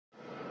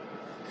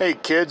Hey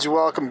kids,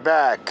 welcome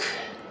back.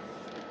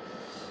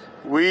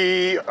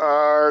 We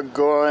are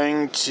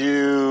going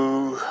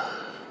to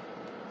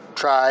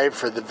try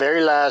for the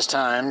very last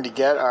time to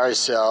get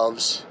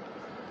ourselves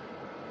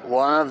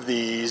one of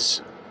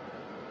these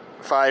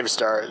 5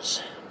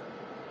 stars.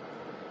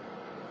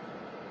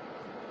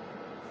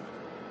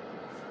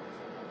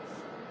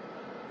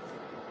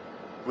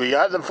 We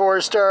got the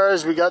 4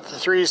 stars, we got the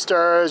 3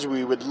 stars.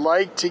 We would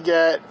like to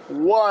get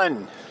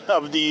one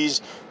of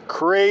these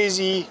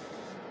crazy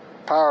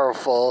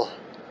powerful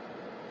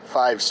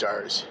 5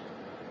 stars.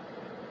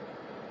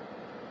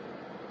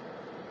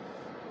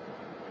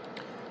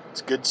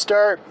 It's a good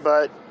start,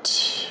 but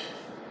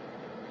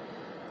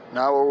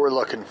not what we're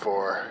looking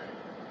for.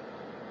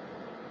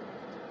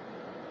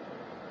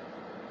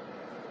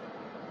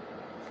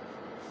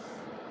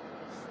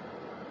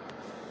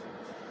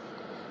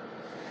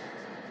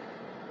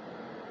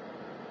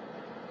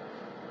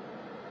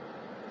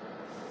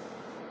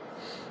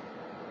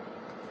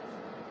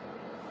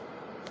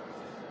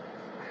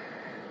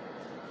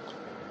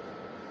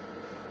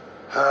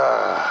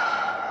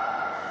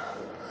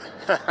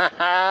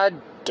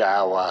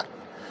 Dawa.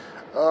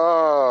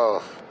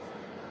 Oh.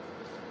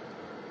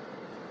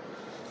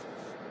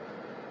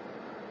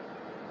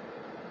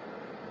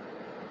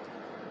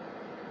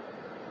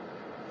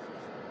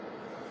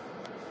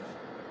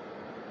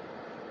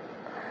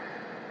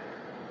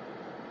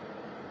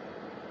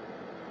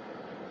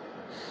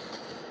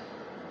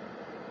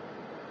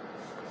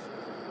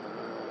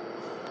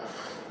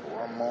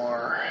 Four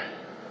more.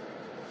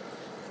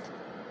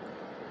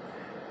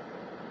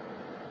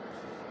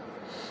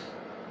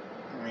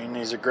 I mean,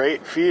 these are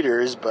great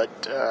feeders, but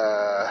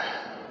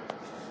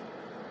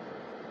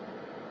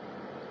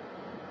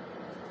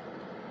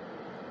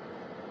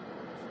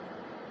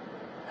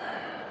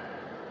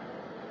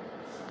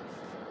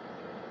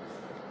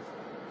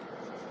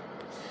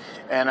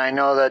and I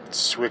know that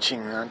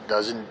switching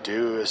doesn't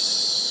do a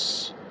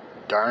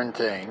darn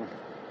thing,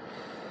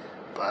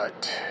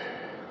 but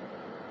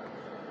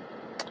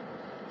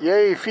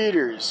yay,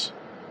 feeders.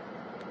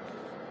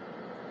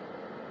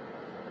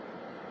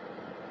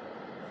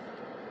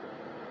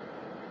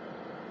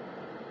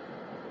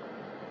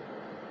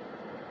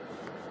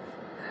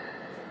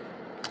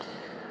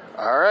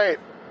 All right.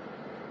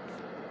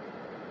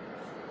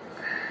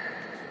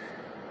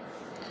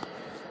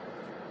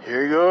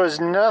 Here goes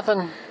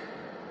nothing.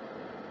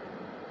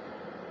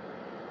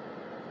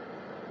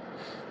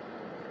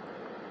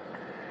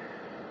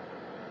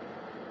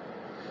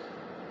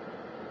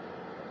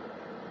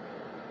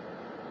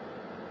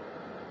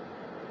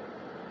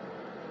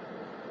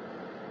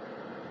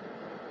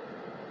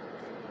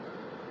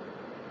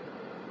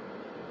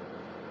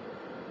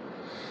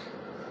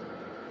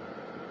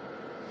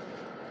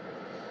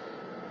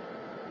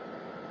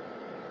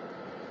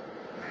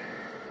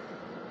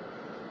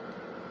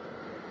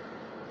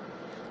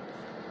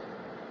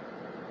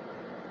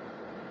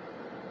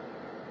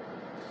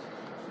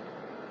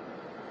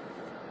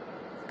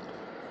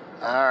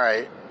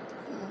 Alright,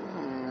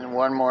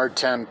 one more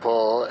 10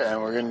 pull,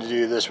 and we're going to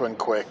do this one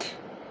quick.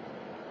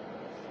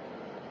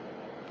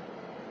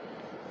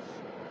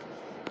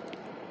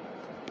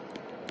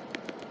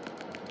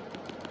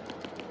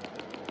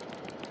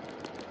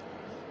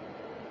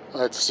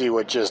 Let's see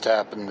what just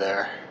happened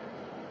there.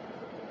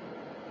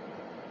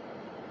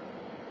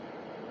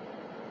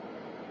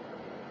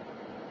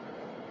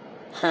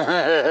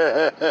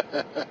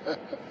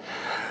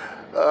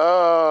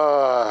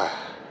 Oh.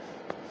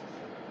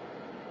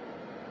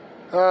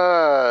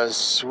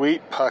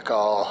 Sweet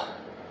puckall.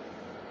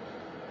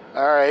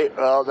 Alright,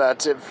 well,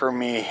 that's it for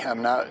me.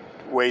 I'm not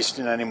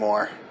wasting any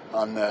more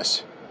on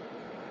this.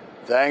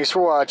 Thanks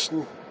for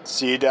watching.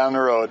 See you down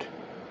the road.